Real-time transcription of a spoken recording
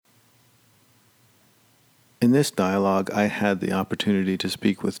In this dialogue, I had the opportunity to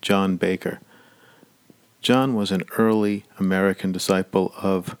speak with John Baker. John was an early American disciple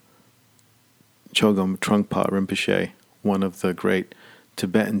of Chogyam Trungpa Rinpoche, one of the great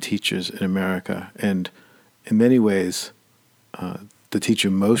Tibetan teachers in America, and in many ways, the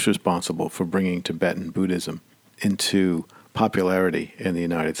teacher most responsible for bringing Tibetan Buddhism into popularity in the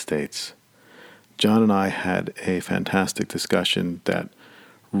United States. John and I had a fantastic discussion that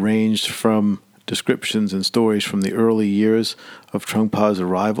ranged from descriptions and stories from the early years of Trungpa's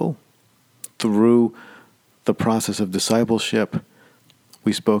arrival through the process of discipleship.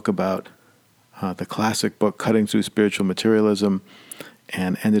 We spoke about the classic book, Cutting Through Spiritual Materialism,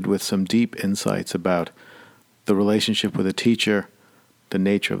 and ended with some deep insights about the relationship with a teacher, the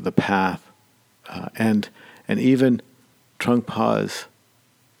nature of the path, and even Trungpa's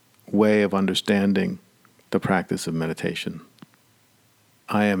way of understanding the practice of meditation.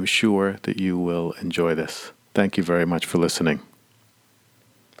 I am sure that you will enjoy this. Thank you very much for listening.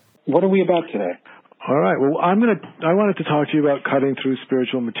 What are we about today? All right. Well, I wanted to talk to you about cutting through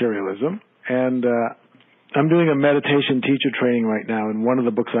spiritual materialism, and I'm doing a meditation teacher training right now, and one of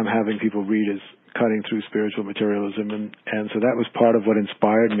the books I'm having people read is Cutting Through Spiritual Materialism, and so that was part of what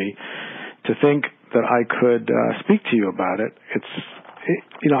inspired me to think that I could speak to you about it.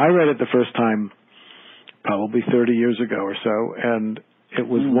 I read it the first time probably 30 years ago or so, and it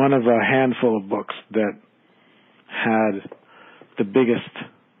was one of a handful of books that had the biggest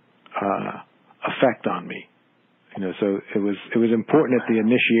effect on me. So it was important at the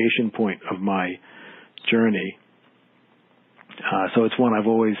initiation point of my journey. So it's one I've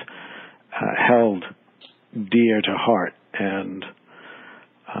always held dear to heart. And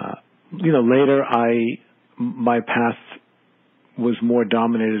later my path was more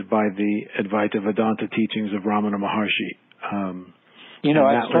dominated by the Advaita Vedanta teachings of Ramana Maharshi.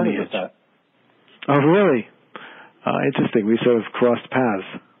 I started with that. Oh, really? Interesting. We sort of crossed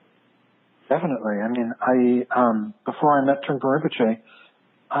paths. Definitely. I mean, before I met Trungpa Rinpoche,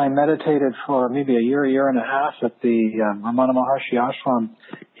 I meditated for maybe a year and a half at the Ramana Maharshi Ashram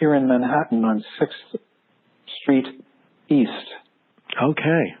here in Manhattan on 6th Street East.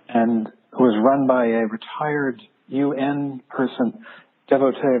 Okay. And it was run by a retired UN person,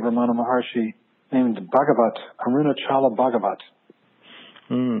 devotee of Ramana Maharshi, named Bhagavat, Arunachala Bhagavat.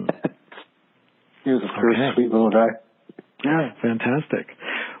 He was a very sweet little guy. Yeah, fantastic.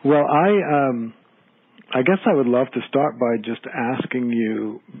 Well, I guess I would love to start by just asking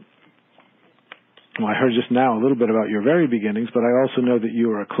you, well, I heard just now a little bit about your very beginnings, but I also know that you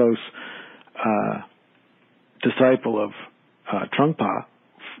were a close disciple of Trungpa,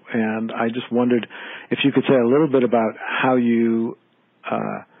 and I just wondered if you could say a little bit about how you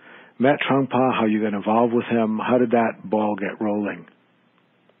met Trungpa, how you got involved with him. How did that ball get rolling?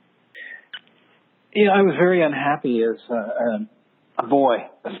 I was very unhappy as a boy,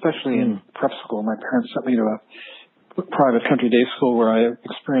 especially in prep school. My parents sent me to a private country day school where I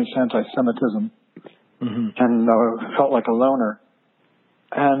experienced anti-Semitism and felt like a loner.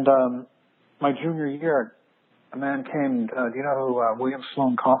 And my junior year, a man came, do you know who William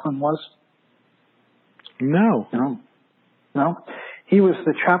Sloane Coughlin was? No. No? He was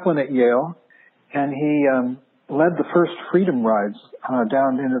the chaplain at Yale, and he led the first freedom rides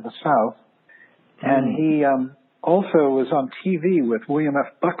down into the South. And he also was on TV with William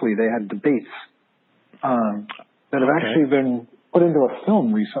F. Buckley. They had debates that have actually been put into a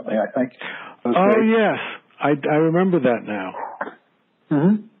film recently, I think. Yes. I remember that now.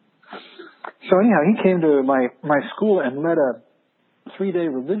 So anyhow, he came to my school and led a 3-day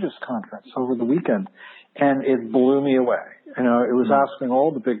religious conference over the weekend, and it blew me away. It was asking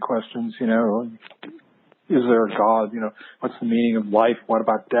all the big questions, is there a God? What's the meaning of life? What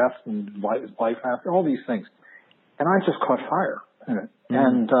about death? And life after? All these things. And I just caught fire in it.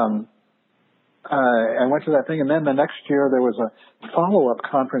 And I went to that thing. And then the next year there was a follow-up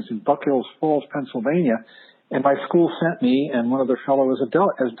conference in Buck Hills Falls, Pennsylvania. And my school sent me and one other fellow as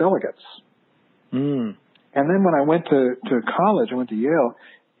delegates. And then when I went to college, I went to Yale,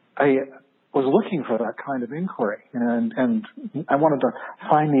 I was looking for that kind of inquiry. And I wanted to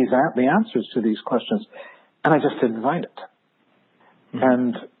find the answers to these questions. And I just didn't find it.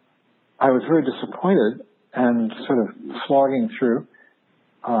 And I was very disappointed and sort of slogging through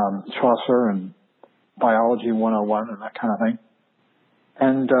Chaucer and Biology 101 and that kind of thing.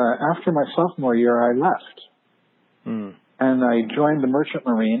 And after my sophomore year, I left. And I joined the Merchant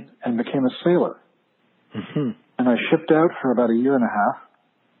Marine and became a sailor. And I shipped out for about a year and a half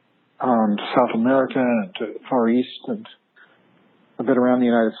to South America and to Far East and a bit around the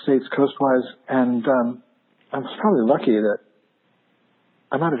United States coastwise. And I was probably lucky that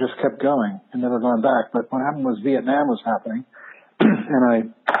I might have just kept going and never gone back. But what happened was Vietnam was happening, and I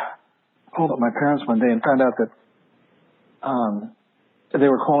called up my parents one day and found out that they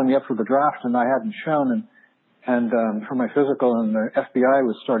were calling me up for the draft, and I hadn't shown, and for my physical, and the FBI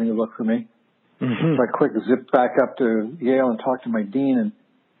was starting to look for me. Mm-hmm. So I quick zipped back up to Yale and talked to my dean, and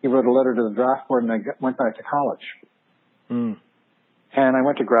he wrote a letter to the draft board, and I went back to college. Mm. And I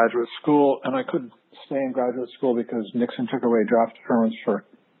went to graduate school, and I couldn't stay in graduate school because Nixon took away draft deferments for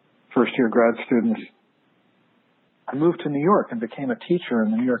first-year grad students. I moved to New York and became a teacher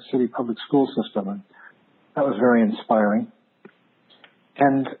in the New York City public school system, and that was very inspiring.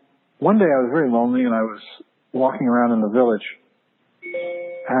 And one day I was very lonely, and I was walking around in the village,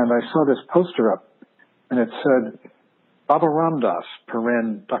 and I saw this poster up, and it said, Baba Ram Dass,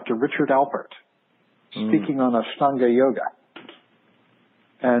 Dr. Richard Alpert, speaking on Ashtanga Yoga.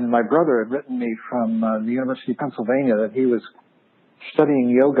 And my brother had written me from the University of Pennsylvania that he was studying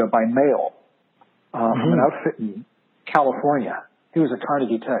yoga by mail from an outfit in California. He was at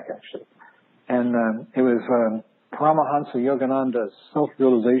Carnegie Tech, actually. And it was Paramahansa Yogananda's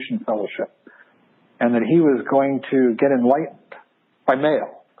Self-Realization Fellowship. And that he was going to get enlightened by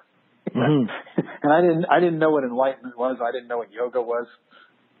mail. And I didn't know what enlightenment was. I didn't know what yoga was.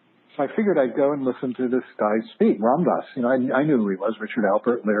 So I figured I'd go and listen to this guy speak, Ram Dass. You know, I knew who he was, Richard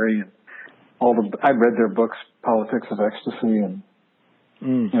Alpert, Larry, and I'd read their books, Politics of Ecstasy and,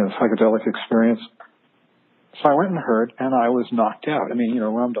 Psychedelic Experience. So I went and heard, and I was knocked out. I mean,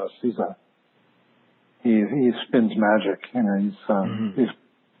 Ram Dass, he spins magic. He's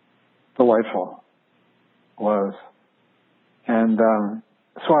delightful. Was. And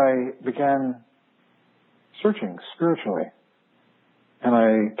so I began searching spiritually. And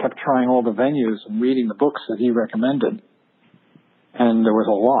I kept trying all the venues and reading the books that he recommended. And there was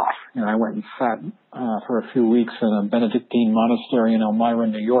a lot. I went and sat for a few weeks in a Benedictine monastery in Elmira,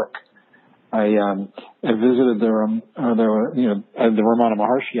 New York. I visited the Ramana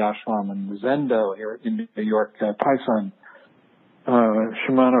Maharshi ashram and Zendo here in New York. Paisan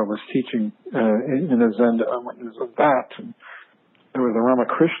Shimano was teaching in a Zendo. I went to that. And there was a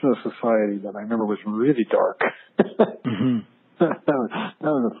Ramakrishna Society that I remember was really dark. That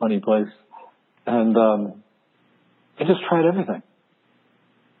was a funny place. And I just tried everything.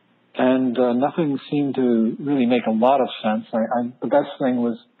 And nothing seemed to really make a lot of sense. The best thing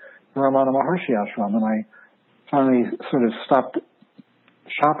was the Ramana Maharshi ashram, and I finally sort of stopped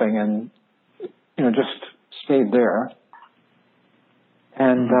shopping and, just stayed there.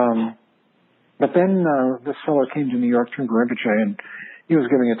 And but then this fellow came to New York, Trungpa Rinpoche, and he was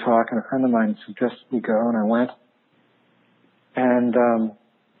giving a talk, and a friend of mine suggested we go, and I went. And,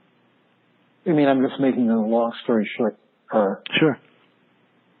 I'm just making a long story short. Sure.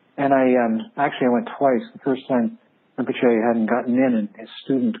 And I went twice. The first time, Rinpoche hadn't gotten in, and his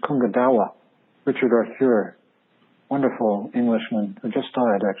student, Kunga Dawa, Richard Arthur, wonderful Englishman, who just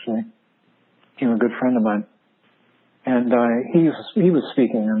died, actually, became a good friend of mine. And he was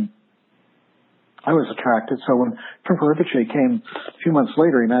speaking, and I was attracted. So when Trungpa Rinpoche came a few months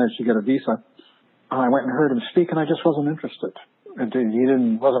later, he managed to get a visa. I went and heard him speak, and I just wasn't interested. He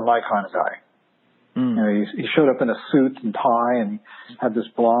wasn't my kind of guy. He showed up in a suit and tie, and he had this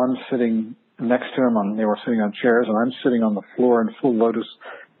blonde sitting next to him. They were sitting on chairs, and I'm sitting on the floor in full lotus,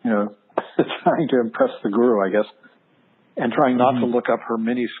 trying to impress the guru, I guess, and trying not to look up her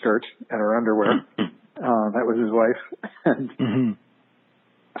mini skirt and her underwear. That was his wife. And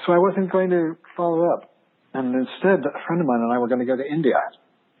so I wasn't going to follow up. And instead, a friend of mine and I were going to go to India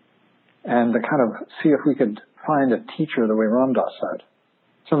and to kind of see if we could find a teacher the way Ram Dass had.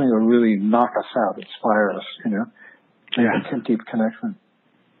 Something that would really knock us out, inspire us, make a deep connection.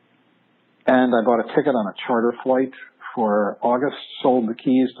 And I bought a ticket on a charter flight for August, sold the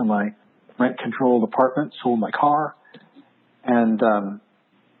keys to my rent-controlled apartment, sold my car, and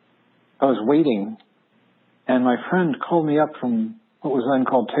I was waiting, and my friend called me up from what was then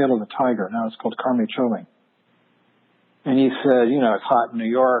called Tail of the Tiger. Now it's called Karme Choling. And he said, it's hot in New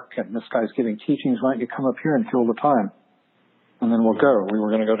York, and this guy's giving teachings. Why don't you come up here and kill the time? And then we'll go. We were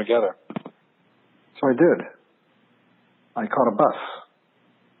going to go together. So I did. I caught a bus.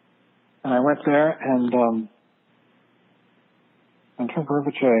 And I went there, and Trungpa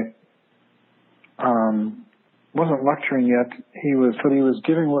Rinpoche wasn't lecturing yet. He was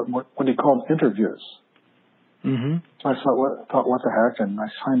giving what he called interviews. So I thought, what the heck? And I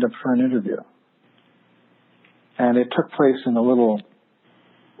signed up for an interview. And it took place in a little,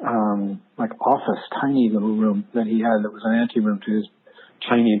 office, tiny little room that he had that was an anteroom to his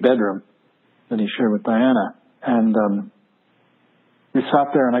tiny bedroom that he shared with Diana. And we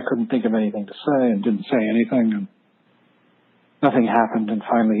sat there, and I couldn't think of anything to say and didn't say anything. nothing happened. And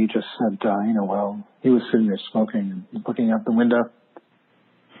finally he just said, well, he was sitting there smoking and looking out the window.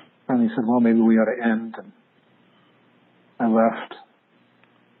 And he said, well, maybe we ought to end. And I left.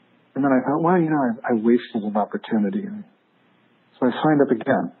 And then I thought, well, I wasted an opportunity. So I signed up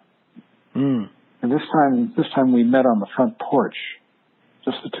again. And this time we met on the front porch,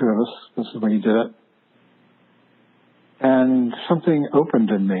 just the two of us. This is when he did it. And something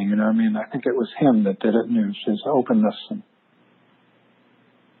opened in me, I think it was him that did it, and it was his openness and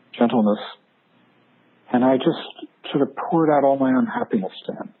gentleness. And I just sort of poured out all my unhappiness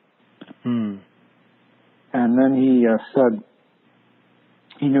to him. And then he said,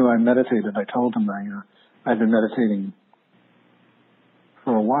 he knew I meditated. I told him I'd been meditating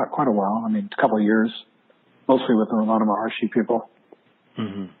for a while, quite a while. A couple of years, mostly with the Ramana Maharshi people.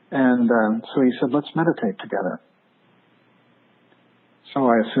 And so he said, let's meditate together. So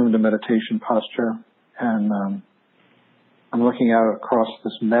I assumed a meditation posture, and I'm looking out across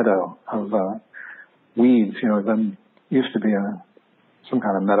this meadow of weeds. Then used to be some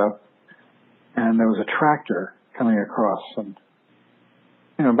kind of meadow, and there was a tractor coming across, and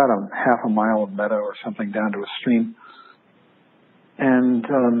about a half a mile of meadow or something down to a stream. And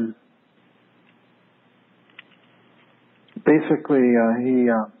basically, he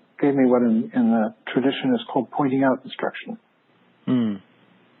gave me what in the tradition is called pointing out instruction.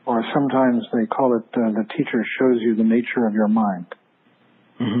 Or sometimes they call it, the teacher shows you the nature of your mind.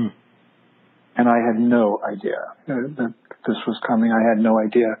 And I had no idea that this was coming. I had no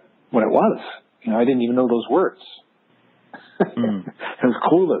idea what it was. I didn't even know those words. It was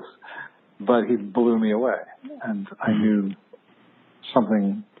clueless. But he blew me away. And I knew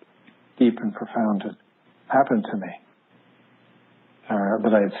something deep and profound had happened to me.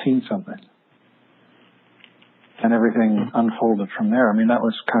 That I had seen something. And everything unfolded from there. That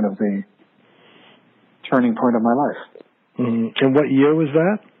was kind of the turning point of my life. And what year was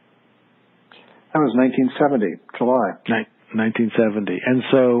that? That was 1970, July. 1970. And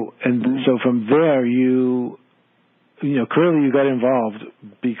so from there, you clearly you got involved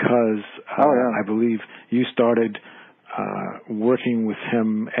because I believe you started working with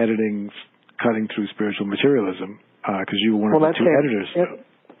him editing Cutting Through Spiritual Materialism because you were one of the two editors.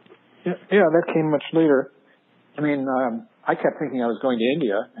 That came much later. I kept thinking I was going to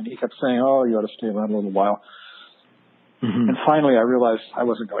India, and he kept saying, oh, you ought to stay around a little while. And finally I realized I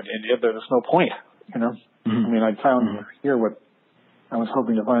wasn't going to India. There was no point, I found here what I was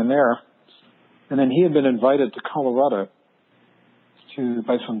hoping to find there. And then he had been invited to Colorado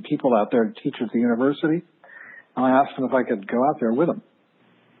by some people out there to teach at the university. And I asked him if I could go out there with him.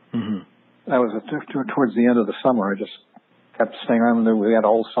 That was towards the end of the summer. I just kept staying around. We had a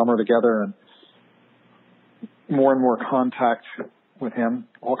whole summer together, and more and more contact with him,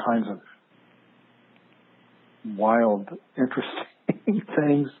 all kinds of wild, interesting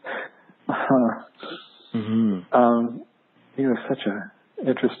things. He was such an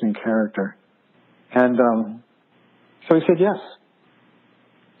interesting character. And so he said yes.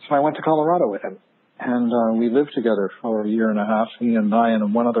 So I went to Colorado with him. And we lived together for a year and a half, he and I,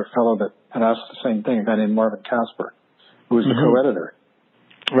 and one other fellow that had asked the same thing, a guy named Marvin Casper, who was the co-editor.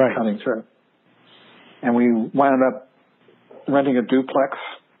 Right. Cutting Through. And we wound up renting a duplex,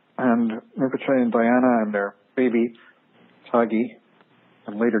 and Rinpoche and Diana and their baby, Tagi,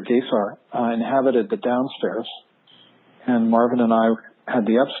 and later Gesar, inhabited the downstairs. And Marvin and I had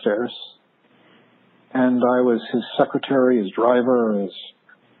the upstairs. And I was his secretary, his driver,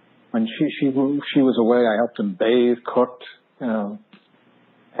 when she was away, I helped him bathe, cooked,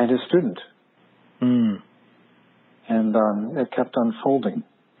 and his student. And it kept unfolding,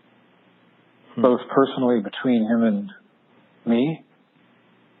 both personally between him and me,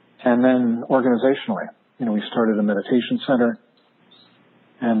 and then organizationally. We started a meditation center,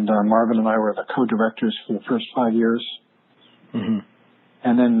 and Marvin and I were the co-directors for the first 5 years. And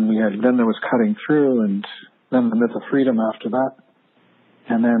then there was Cutting Through, and then the Myth of Freedom after that.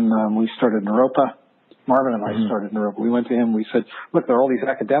 And then we started Naropa. Marvin and I started Naropa. We went to him. We said, look, there are all these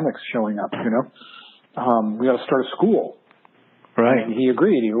academics showing up, we got to start a school. Right. And he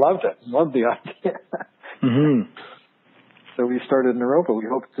agreed. He loved it. He loved the idea. So we started Naropa. We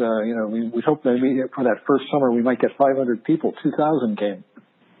hoped, we hoped maybe for that first summer we might get 500 people. 2,000 came.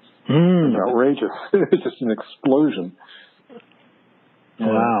 It was outrageous. It was just an explosion.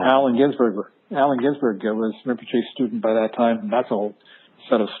 Wow. Allen Ginsberg was Rinpoche's student by that time. And that's a whole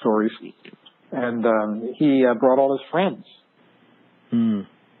set of stories. And he brought all his friends and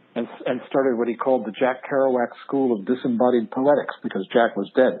started what he called the Jack Kerouac School of Disembodied Poetics, because Jack was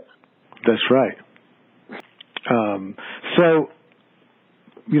dead. That's right. So,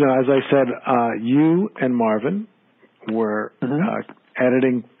 as I said, you and Marvin were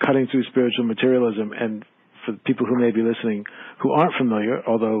editing Cutting Through Spiritual Materialism. And for people who may be listening who aren't familiar,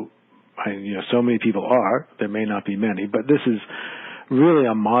 although so many people are, there may not be many, but this is really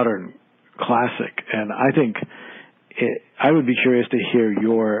a modern classic. And I think I would be curious to hear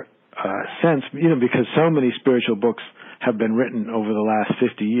your sense, because so many spiritual books have been written over the last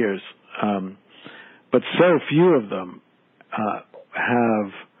 50 years, but so few of them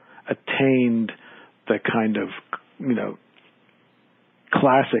have attained the kind of,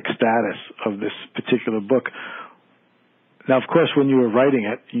 classic status of this particular book. Now, of course, when you were writing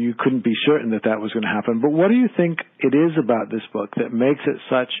it, you couldn't be certain that was going to happen. But what do you think it is about this book that makes it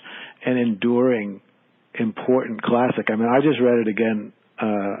such an enduring, important classic? I mean, I just read it again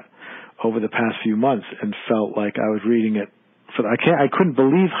over the past few months and felt like I was reading it. I couldn't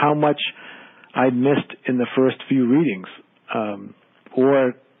believe how much I'd missed in the first few readings,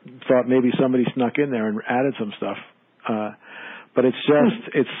 or thought maybe somebody snuck in there and added some stuff. But it's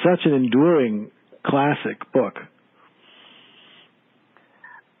such an enduring classic book.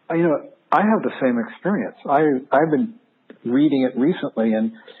 I have the same experience. I've been reading it recently,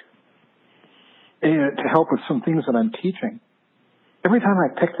 and to help with some things that I'm teaching. Every time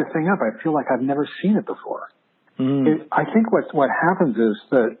I pick the thing up, I feel like I've never seen it before. I think what happens is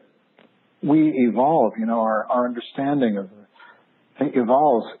that we evolve. Our understanding of it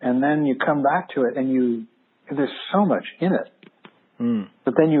evolves, and then you come back to it, and there's so much in it.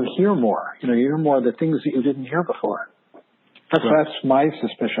 But then you hear more. You hear more of the things that you didn't hear before. That's my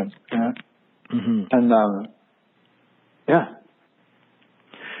suspicion. And yeah.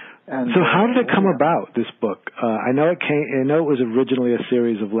 And so, how did it come about, this book? I know it was originally a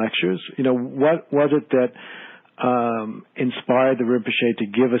series of lectures. What was it that inspired the Rinpoche to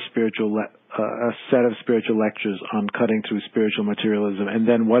give a set of spiritual lectures on cutting through spiritual materialism, and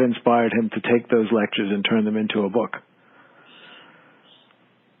then what inspired him to take those lectures and turn them into a book?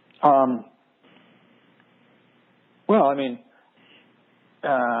 Well, I mean,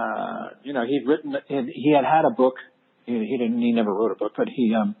 he'd written, he had a book. He never wrote a book, but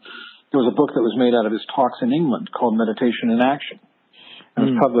there was a book that was made out of his talks in England called Meditation in Action. It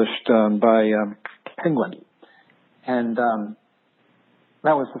was published by Penguin. And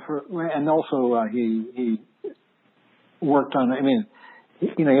that was the first, and also he worked on, he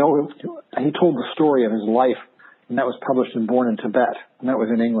told the story of his life, and that was published in Born in Tibet, and that was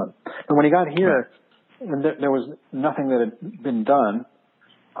in England. And when he got here, and there was nothing that had been done.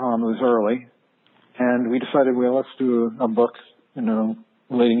 It was early, and we decided, let's do a book,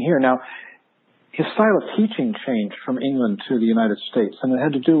 relating here. Now, his style of teaching changed from England to the United States, and it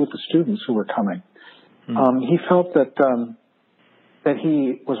had to do with the students who were coming. He felt that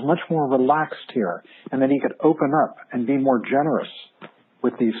he was much more relaxed here, and that he could open up and be more generous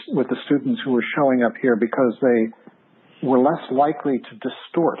with the students who were showing up here, because they were less likely to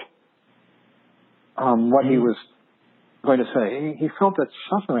distort what he was going to say. He felt that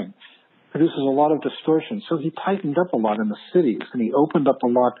suffering produces a lot of distortion, so he tightened up a lot in the cities, and he opened up a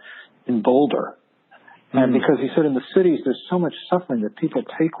lot in Boulder. And because he said in the cities there's so much suffering that people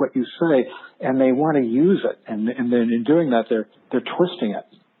take what you say and they want to use it, and then in doing that they're twisting it.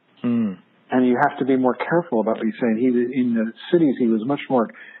 And you have to be more careful about what you say. And in the cities he was much more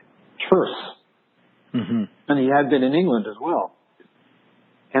terse, and he had been in England as well.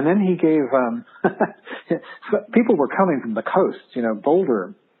 And then he gave people were coming from the coast.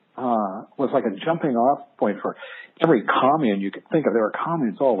 Boulder was like a jumping off point for every commune you could think of. There were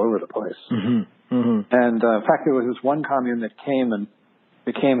communes all over the place. And in fact, there was this one commune that came and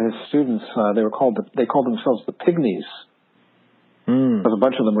became his students. They called themselves the Pygmies, because a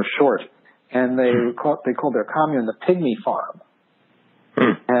bunch of them were short, and they called their commune the Pygmy Farm.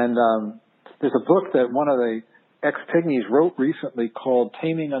 And there's a book that one of the ex-Pygmies wrote recently called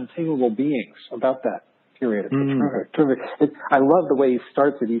Taming Untamable Beings, about that period. It's terrific. I love the way he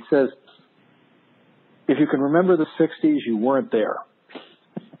starts it. He says, if you can remember the 60s, you weren't there.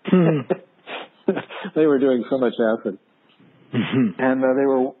 They were doing so much acid. And they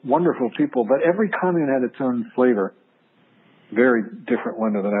were wonderful people, but every commune had its own flavor. Very different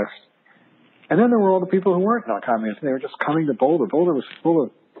one to the next. And then there were all the people who weren't not communists. They were just coming to Boulder. Boulder was full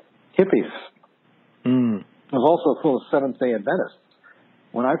of hippies. It was also full of Seventh-day Adventists.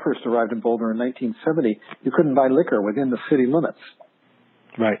 When I first arrived in Boulder in 1970, you couldn't buy liquor within the city limits.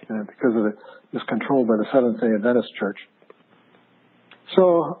 Right. Because it was controlled by the Seventh-day Adventist Church.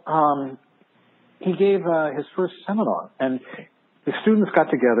 So he gave his first seminar, and the students got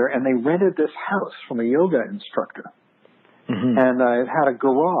together, and they rented this house from a yoga instructor. And it had a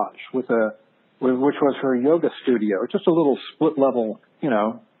garage which was her yoga studio, just a little split-level,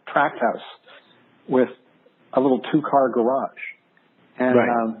 tract house with a little 2-car garage. And,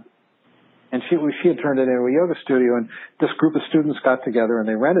 right. And she had turned it into a yoga studio, and this group of students got together and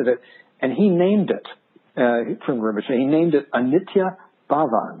they rented it, and he named it, from Rinpoche, he named it Anitya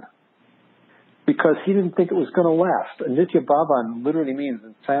Bhavan, because he didn't think it was going to last. Anitya Bhavan literally means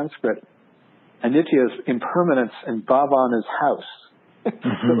in Sanskrit, Anitya is impermanence and Bhavan is house.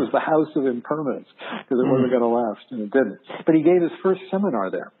 It was the house of impermanence, because it wasn't going to last, and it didn't. But he gave his first seminar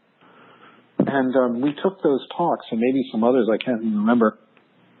there. And we took those talks, and maybe some others I can't even remember,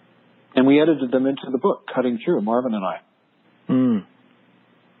 and we edited them into the book, Cutting Through, Marvin and I.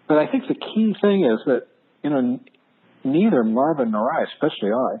 But I think the key thing is that, you know, neither Marvin nor I,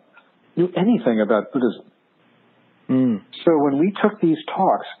 especially I, knew anything about Buddhism. So when we took these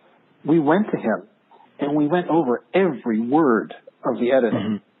talks, we went to him, and we went over every word of the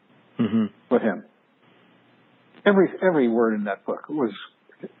editing with him. Every word in that book was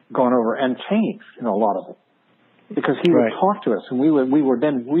gone over and changed, you know, a lot of it. Because he would talk to us, and we would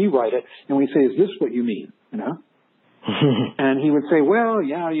then rewrite it, and we'd say, "Is this what you mean?" You know, and he would say, "Well,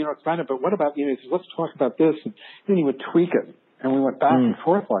 yeah, you know, it's fine, but what about, you know?" He says, "Let's talk about this," and then he would tweak it, and we went back and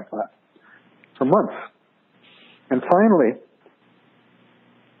forth like that for months. And finally,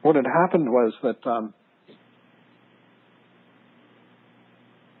 what had happened was that,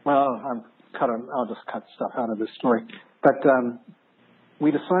 I'll just cut stuff out of this story, but. We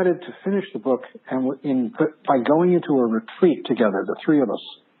decided to finish the book by going into a retreat together, the three of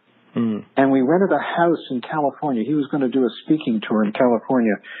us. And we rented a house in California. He was going to do a speaking tour in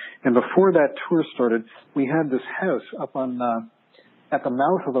California. And before that tour started, we had this house up on at the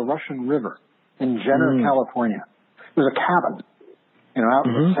mouth of the Russian River in Jenner, California. It was a cabin, you know, out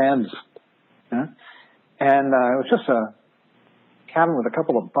in the sands. You know? And it was just a cabin with a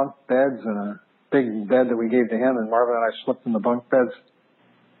couple of bunk beds and a big bed that we gave to him, and Marvin and I slept in the bunk beds.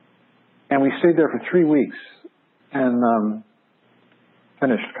 And we stayed there for 3 weeks and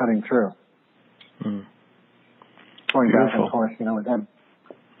finished Cutting Through. Going back and forth, you know, with him.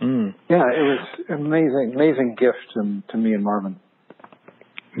 Yeah, it was an amazing gift to me and Marvin.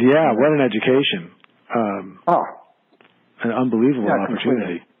 Yeah, what an education. An unbelievable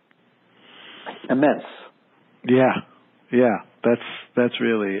opportunity. Completely. Immense. Yeah. That's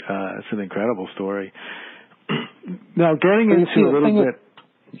really, it's an incredible story. Now, getting into a little bit.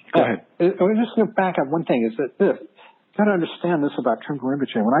 Go ahead. I'm just going to back up one thing. Is that this? You got to understand this about Trungpa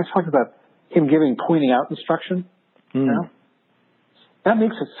Rinpoche. When I talk about him pointing out instruction, you know, that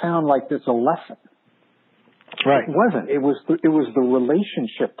makes it sound like it's a lesson. Right. It wasn't. It was the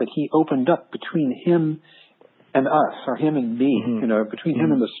relationship that he opened up between him and us, or him and me. You know, between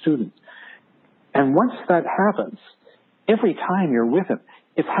him and the student. And once that happens, every time you're with him,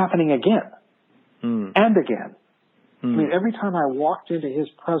 it's happening again and again. I mean, every time I walked into his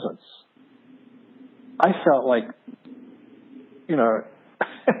presence, I felt like, you know,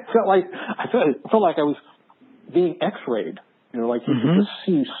 I felt like I was being X-rayed. You know, like he could just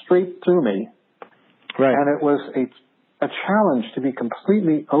see straight through me. Right. And it was a challenge to be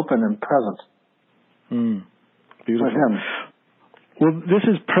completely open and present Beautiful. with him. Well, this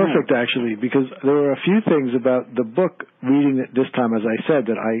is perfect, actually, because there were a few things about the book, reading it this time, as I said,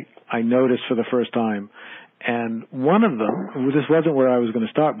 that I noticed for the first time. And one of them, this wasn't where I was going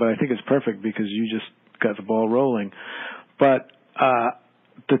to start, but I think it's perfect because you just got the ball rolling. But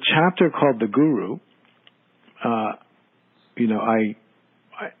the chapter called The Guru, you know,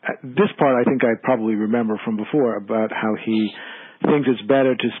 this part I think I probably remember from before about how he thinks it's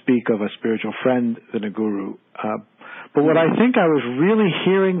better to speak of a spiritual friend than a guru. But what I think I was really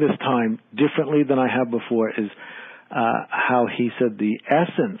hearing this time differently than I have before is how he said the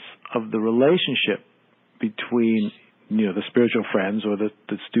essence of the relationship between, you know, the spiritual friends or the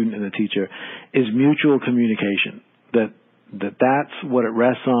student and the teacher is mutual communication. That's what it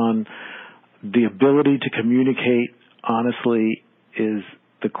rests on. The ability to communicate honestly is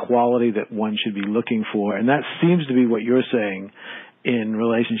the quality that one should be looking for, and that seems to be what you're saying in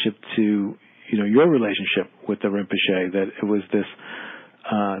relationship to, you know, your relationship with the Rinpoche. That it was this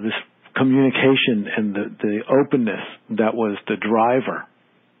communication and the openness that was the driver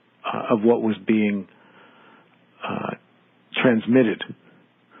of what was being transmitted.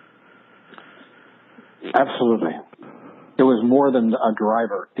 Absolutely. It was more than a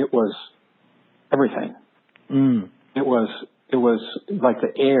driver. It was everything. It was like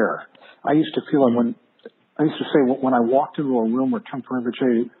the air. I used to feel like when I walked into a room where Trungpa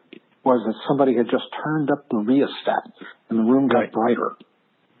Rinpoche was, that somebody had just turned up the rheostat and the room got brighter.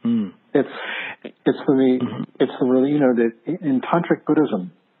 It's the you know, in Tantric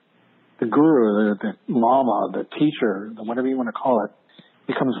Buddhism, the guru, the lama, the teacher, whatever you want to call it,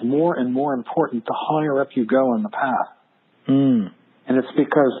 becomes more and more important the higher up you go on the path. Mm. And it's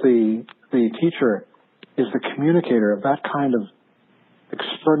because the teacher is the communicator of that kind of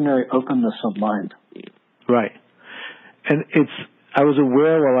extraordinary openness of mind. Right. And I was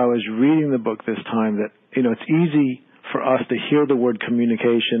aware while I was reading the book this time that, it's easy for us to hear the word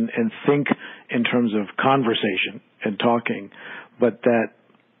communication and think in terms of conversation and talking, but that,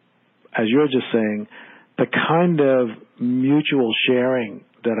 as you're just saying, the kind of mutual sharing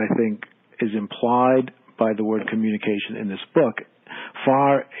that I think is implied by the word communication in this book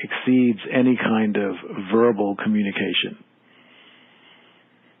far exceeds any kind of verbal communication.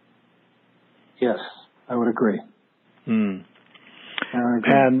 Yes, I would agree. Mm. I would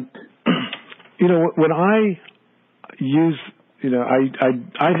agree. And, when I use,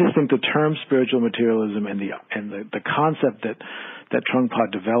 I just think the term spiritual materialism and the concept that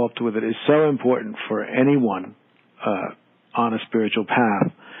Trungpa developed with it is so important for anyone on a spiritual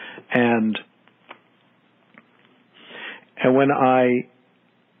path. And when I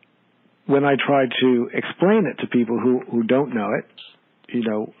try to explain it to people who don't know it,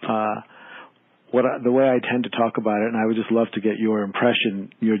 the way I tend to talk about it, and I would just love to get your impression,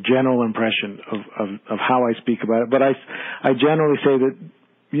 your general impression of how I speak about it. But I generally say that,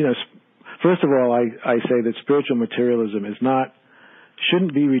 first of all, I say that spiritual materialism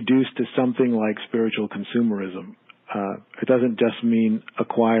shouldn't be reduced to something like spiritual consumerism. It doesn't just mean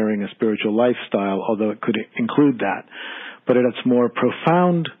acquiring a spiritual lifestyle, although it could include that. But at its more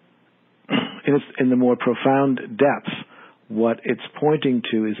profound, in the more profound depths, what it's pointing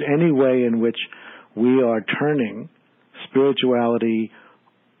to is any way in which we are turning spirituality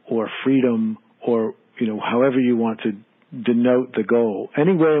or freedom or, however you want to denote the goal,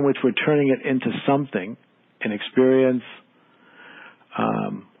 any way in which we're turning it into something, an experience,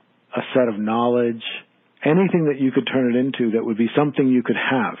 a set of knowledge, anything that you could turn it into that would be something you could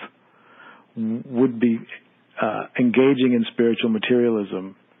have, would be engaging in spiritual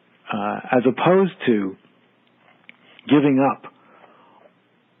materialism, as opposed to giving up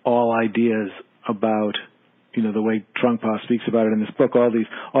all ideas about, the way Trungpa speaks about it in this book, all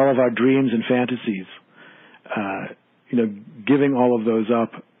of our dreams and fantasies, giving all of those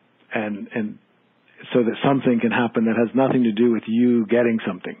up and so that something can happen that has nothing to do with you getting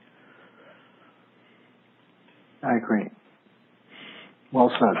something. I agree. Well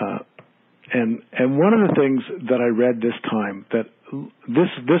said. And one of the things that I read this time that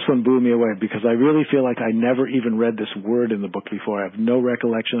this one blew me away because I really feel like I never even read this word in the book before. I have no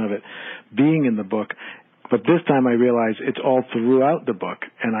recollection of it being in the book. But this time I realized it's all throughout the book,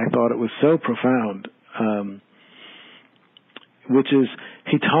 and I thought it was so profound, which is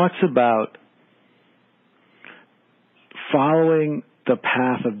he talks about following the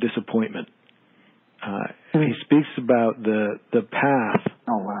path of disappointment. He speaks about the path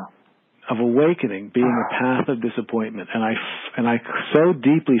of awakening being a path of disappointment, and I so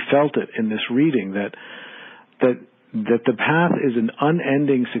deeply felt it in this reading that the path is an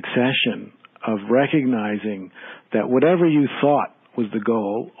unending succession of recognizing that whatever you thought was the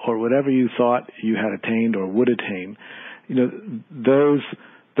goal, or whatever you thought you had attained or would attain, those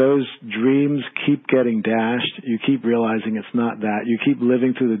dreams keep getting dashed. You keep realizing it's not that. You keep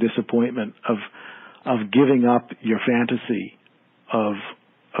living through the disappointment of giving up your fantasy of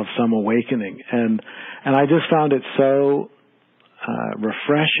some awakening. And I just found it so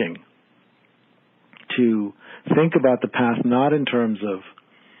refreshing to think about the path not in terms of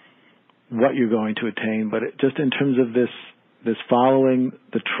what you're going to attain, but just in terms of this following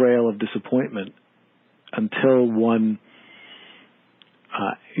the trail of disappointment until one,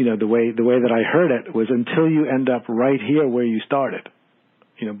 the way that I heard it was until you end up right here where you started.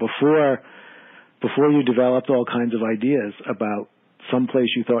 Before you developed all kinds of ideas about some place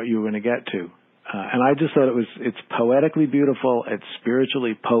you thought you were going to get to. And I just thought it's poetically beautiful, it's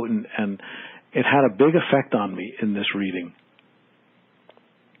spiritually potent, and it had a big effect on me in this reading.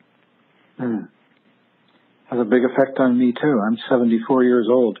 Has a big effect on me too. I'm 74 years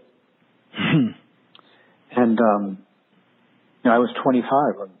old. And, I was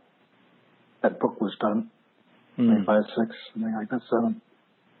 25 when that book was done. 25, 6, something like that, 7.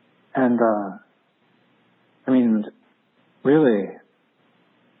 And, really,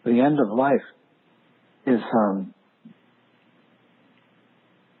 the end of life is,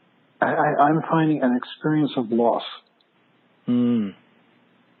 I'm finding an experience of loss.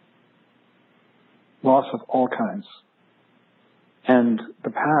 Loss of all kinds. And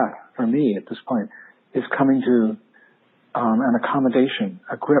the path, for me, at this point, is coming to an accommodation,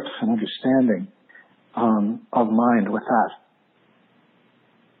 a grip, an understanding of mind with that.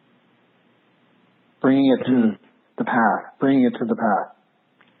 Bringing it to the path, bringing it to the path.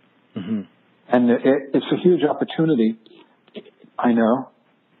 Mm-hmm. And it's a huge opportunity, I know,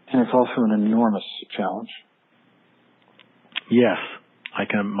 and it's also an enormous challenge. Yes, I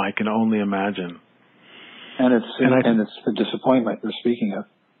can only imagine. And it's the disappointment you're speaking of.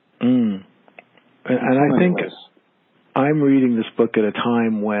 And I think I'm reading this book at a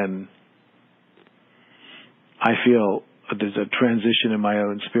time when I feel there's a transition in my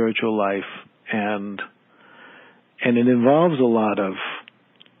own spiritual life, and it involves a lot of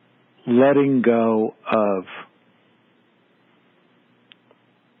letting go of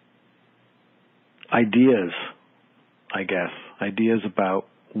ideas, I guess, ideas about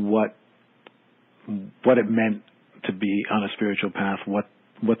what it meant to be on a spiritual path, what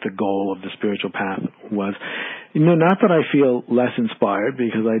the goal of the spiritual path was. Not that I feel less inspired,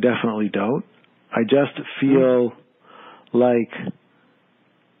 because I definitely don't. I just feel like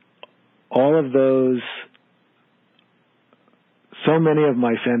all of those, so many of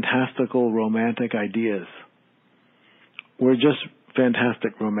my fantastical romantic ideas were just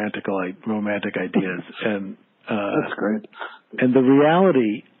fantastic romantic ideas. And that's great. And the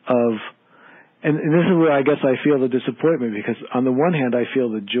reality of, and this is where I guess I feel the disappointment, because on the one hand I feel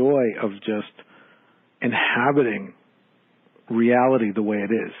the joy of just inhabiting reality the way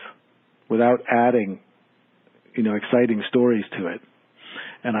it is, without adding, exciting stories to it.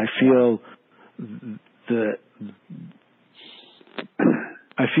 And I feel the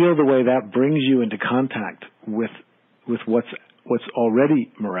way that brings you into contact with what's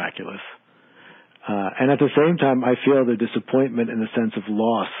already miraculous. And at the same time, I feel the disappointment in the sense of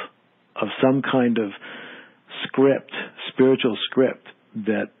loss of some kind of spiritual script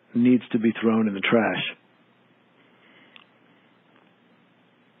that needs to be thrown in the trash.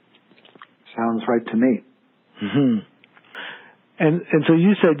 Sounds right to me. Mm-hmm. And so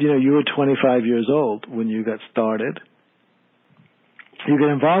you said, you were 25 years old when you got started. You got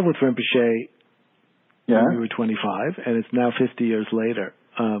involved with Rinpoche when you were 25, and it's now 50 years later.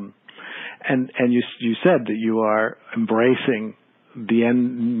 And you said that you are embracing the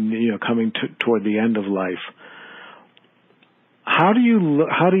end, coming toward the end of life. How do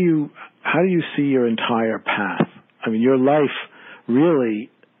you see your entire path? I mean, your life really,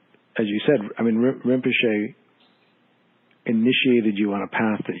 as you said, Rinpoche initiated you on a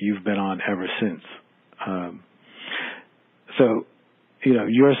path that you've been on ever since. So,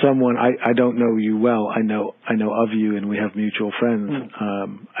 you're someone, I don't know you well. I know of you, and we have mutual friends.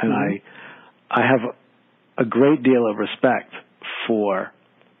 And I have a great deal of respect for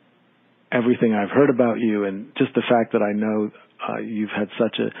everything I've heard about you, and just the fact that I know you've had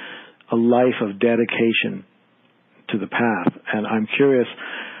such a life of dedication to the path. And I'm curious,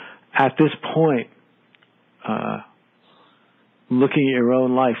 at this point, looking at your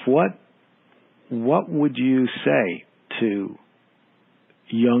own life, what would you say to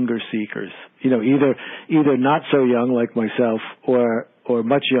younger seekers? Either not so young like myself or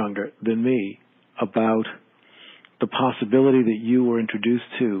much younger than me, about the possibility that you were introduced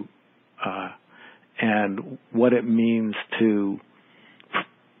to, and what it means to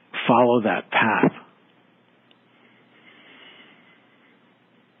follow that path.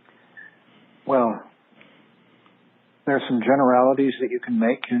 Well, there are some generalities that you can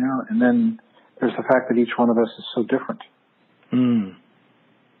make, and then there's the fact that each one of us is so different.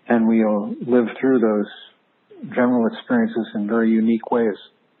 And we'll live through those general experiences in very unique ways.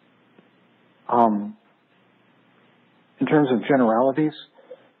 In terms of generalities,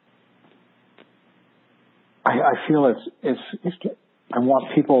 I feel I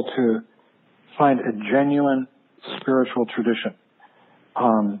want people to find a genuine spiritual tradition,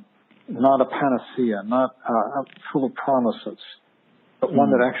 not a panacea, not full of promises, but one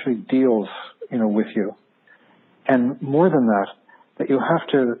that actually deals, with you. And more than that you have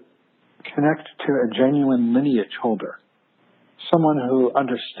to connect to a genuine lineage holder, someone who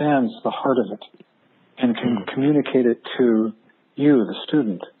understands the heart of it and can communicate it to you, the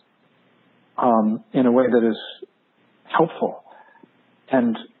student, in a way that is helpful.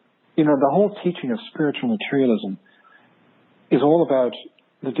 And, the whole teaching of spiritual materialism is all about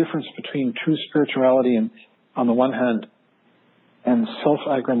the difference between true spirituality and, on the one hand, and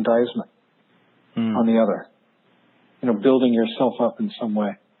self-aggrandizement on the other. Building yourself up in some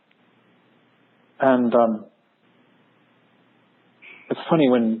way. And it's funny,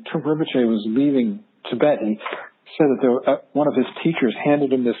 when Trungpa Rinpoche was leaving Tibet, he said that one of his teachers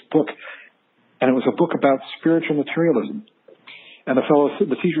handed him this book, and it was a book about spiritual materialism. And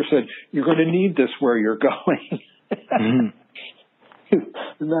the teacher said, "You're going to need this where you're going." Isn't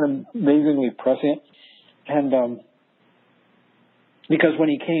that amazingly prescient? And because when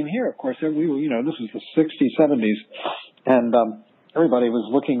he came here, of course, we were, this was the 60s, 70s, and everybody was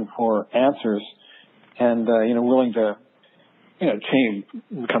looking for answers and, willing to, change,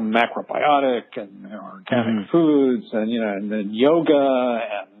 become macrobiotic and organic foods and then yoga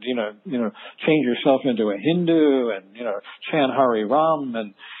and, change yourself into a Hindu and, chant Hari Ram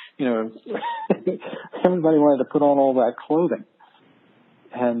and, everybody wanted to put on all that clothing.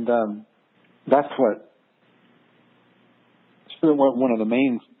 And that's one of the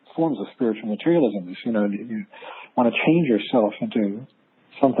main forms of spiritual materialism is, you want to change yourself into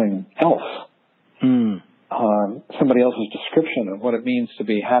something else. Somebody else's description of what it means to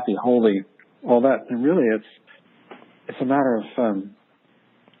be happy, holy, all that. And really it's a matter of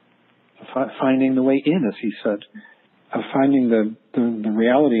finding the way in, as he said, of finding the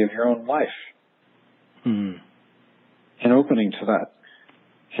reality of your own life and opening to that.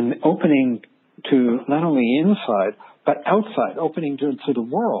 And opening to not only inside, but outside, opening to the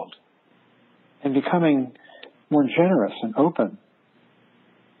world and becoming more generous and open.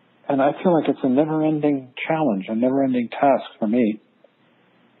 And I feel like it's a never-ending challenge, a never-ending task for me.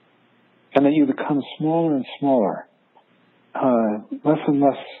 And that you become smaller and smaller, less and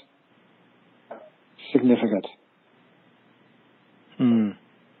less significant.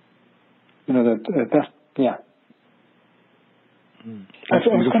 Yeah. I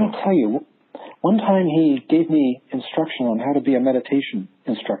was going to tell you, one time he gave me instruction on how to be a meditation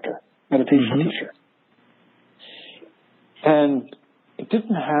instructor, meditation teacher. And it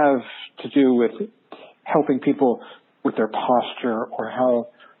didn't have to do with helping people with their posture or how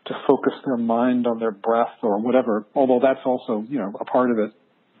to focus their mind on their breath or whatever, although that's also, a part of it.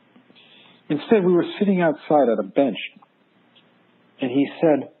 Instead, we were sitting outside at a bench, and he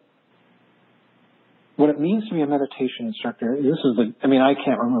said, what it means to be a meditation instructor, I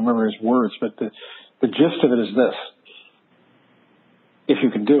can't remember his words, but the gist of it is this, if you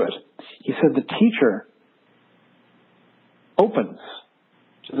can do it. He said the teacher opens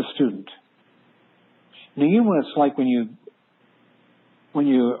to the student. Now, you know what it's like when you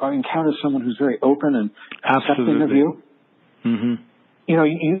encounter someone who's very open and accepting of you?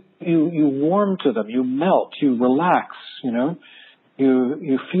 You warm to them, you melt, you relax,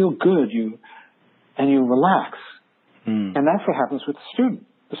 you feel good, and you relax. And that's what happens with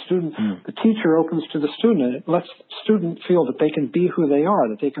the student. The teacher opens to the student, and it lets the student feel that they can be who they are,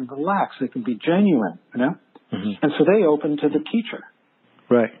 that they can relax, they can be genuine, And so they open to the teacher.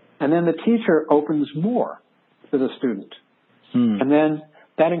 Right. And then the teacher opens more to the student. And then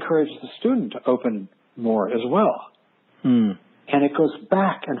that encourages the student to open more as well. And it goes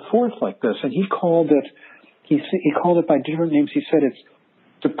back and forth like this. And he called it by different names. He said it's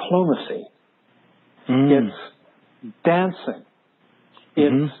diplomacy. It's dancing.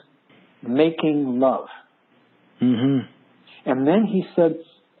 It's making love. And then he said,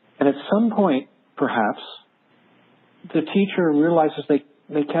 and at some point, perhaps, the teacher realizes they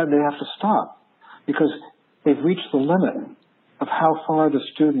have to stop because they've reached the limit of how far the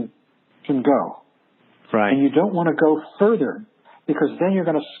student can go. Right. And you don't want to go further because then you're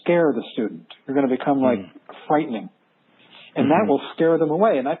going to scare the student. You're going to become frightening. And that will scare them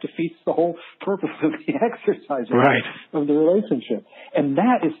away, and that defeats the whole purpose of the exercise of the relationship. And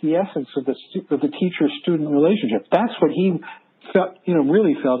that is the essence of the teacher-student relationship. That's what he felt,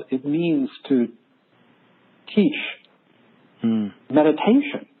 really felt it means to teach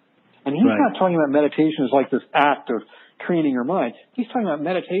meditation. And he's not talking about meditation as like this act of training your mind. He's talking about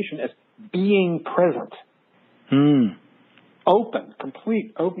meditation as being present, open,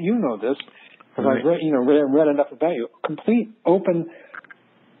 complete. Open. You know this. Because I've read enough about you. Complete, open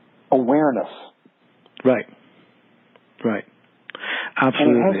awareness. Right.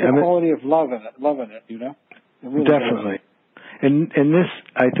 Absolutely. And it has the quality of love in it, It really definitely. And this,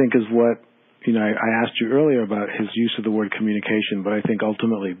 I think, is what, I asked you earlier about his use of the word communication, but I think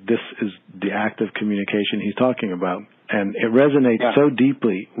ultimately this is the act of communication he's talking about. And it resonates so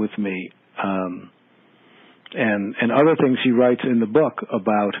deeply with me. And other things he writes in the book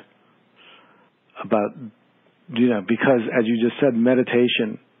about, because as you just said,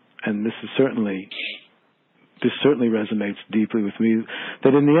 meditation, and this certainly resonates deeply with me,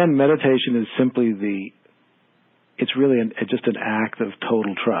 that in the end, meditation is simply it's really just an act of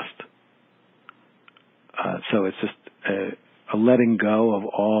total trust. So it's just a letting go of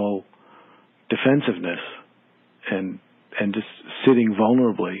all defensiveness and just sitting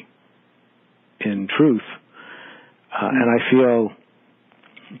vulnerably in truth. And I feel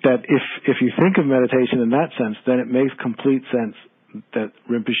that if you think of meditation in that sense, then it makes complete sense that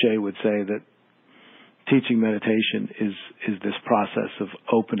Rinpoche would say that teaching meditation is this process of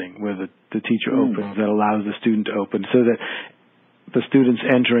opening, where the teacher opens, that allows the student to open, so that the student's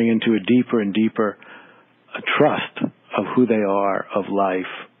entering into a deeper and deeper trust of who they are, of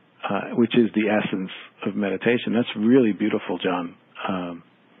life, which is the essence of meditation. That's really beautiful, John.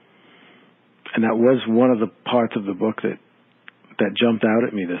 And that was one of the parts of the book that jumped out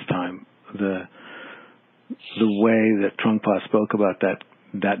at me this time. The way that Trungpa spoke about that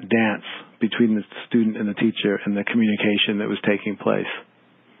dance between the student and the teacher and the communication that was taking place.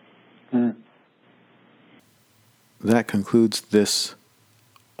 Mm. That concludes this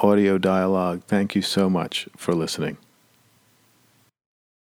audio dialogue. Thank you so much for listening.